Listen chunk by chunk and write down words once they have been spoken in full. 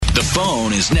The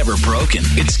phone is never broken.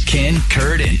 It's Ken,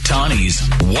 Kurt, and Tawnee's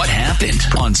What Happened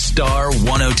on Star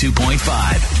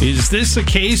 102.5. Is this a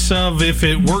case of if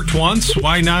it worked once,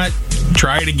 why not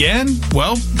try it again?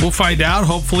 Well, we'll find out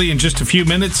hopefully in just a few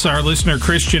minutes. Our listener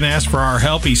Christian asked for our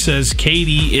help. He says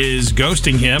Katie is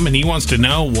ghosting him and he wants to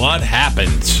know what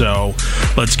happened. So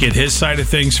let's get his side of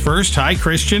things first. Hi,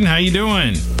 Christian. How you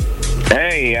doing?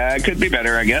 Hey, could be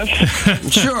better, I guess.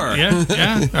 Sure.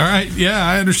 Yeah. All right. Yeah,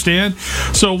 I understand.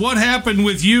 So what happened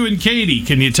with you and Katie?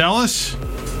 Can you tell us?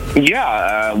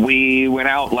 Yeah, we went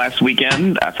out last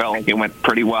weekend. I felt like it went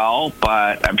pretty well,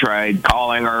 but I've tried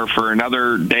calling her for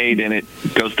another date, and it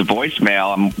goes to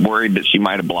voicemail. I'm worried that she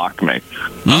might have blocked me.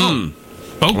 Oh.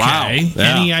 Okay. Wow.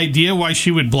 Yeah. Any idea why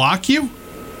she would block you?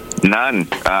 None.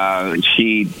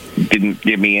 She didn't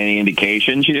give me any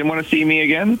indication she didn't want to see me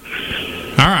again.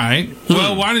 All right.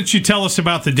 Well, why don't you tell us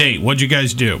about the date? What'd you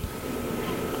guys do?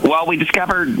 Well, we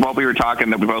discovered while we were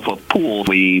talking that we both love pool.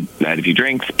 We had a few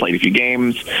drinks, played a few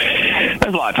games.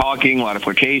 There's a lot of talking, a lot of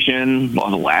flirtation, a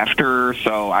lot of laughter.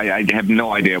 So I have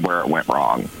no idea where it went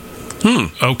wrong.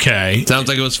 Okay. Sounds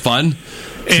like it was fun.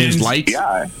 Seems And- light.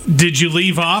 Yeah. Did you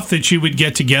leave off that you would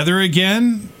get together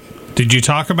again? Did you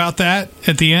talk about that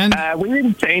at the end? We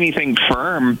didn't say anything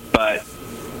firm, but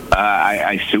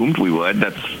I assumed we would.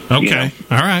 That's Okay.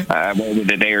 All right. I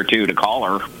waited a day or two to call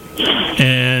her.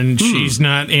 And she's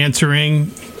not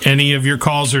answering any of your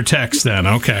calls or texts then.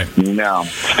 Okay. No,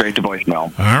 straight to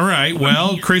voicemail. All right.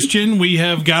 Well, Christian, we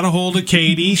have got a hold of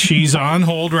Katie. She's on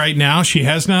hold right now. She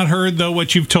has not heard, though,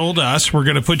 what you've told us. We're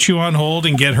going to put you on hold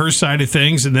and get her side of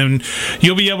things, and then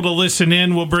you'll be able to listen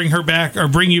in. We'll bring her back or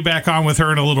bring you back on with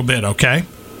her in a little bit, okay?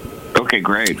 Okay,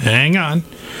 great. Hang on.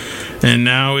 And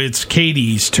now it's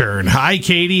Katie's turn. Hi,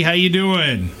 Katie. How you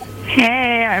doing?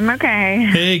 Hey, I'm okay.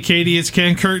 Hey, Katie, it's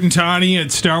Ken, Kurt, and Tawny at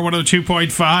Star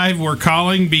 102.5. We're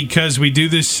calling because we do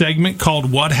this segment called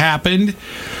What Happened.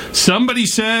 Somebody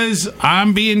says,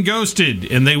 I'm being ghosted,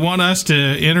 and they want us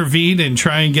to intervene and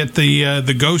try and get the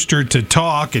ghoster to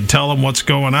talk and tell them what's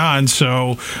going on.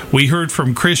 So we heard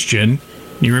from Christian.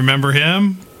 You remember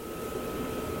him?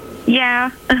 Yeah.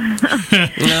 Well,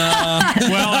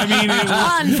 I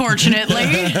mean, Unfortunately.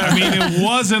 it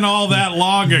wasn't all that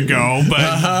long ago,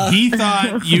 but he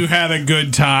thought you had a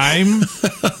good time.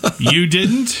 You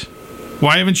didn't?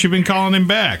 Why haven't you been calling him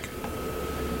back?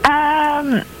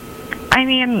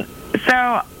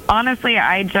 So honestly,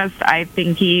 I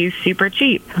think he's super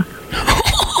cheap.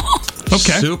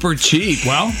 Okay. Super cheap.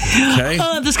 Well, Okay.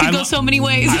 This could go so many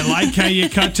ways. I like how you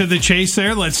cut to the chase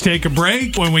there. Let's take a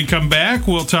break. When we come back,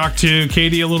 we'll talk to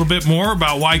Katie a little bit more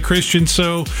about why Christian's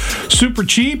so super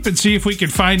cheap and see if we can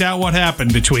find out what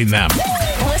happened between them.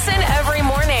 Listen every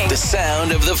morning. The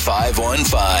sound of the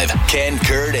 515. Ken,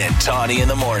 Kurt, and Tawny in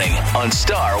the morning on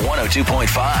Star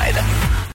 102.5.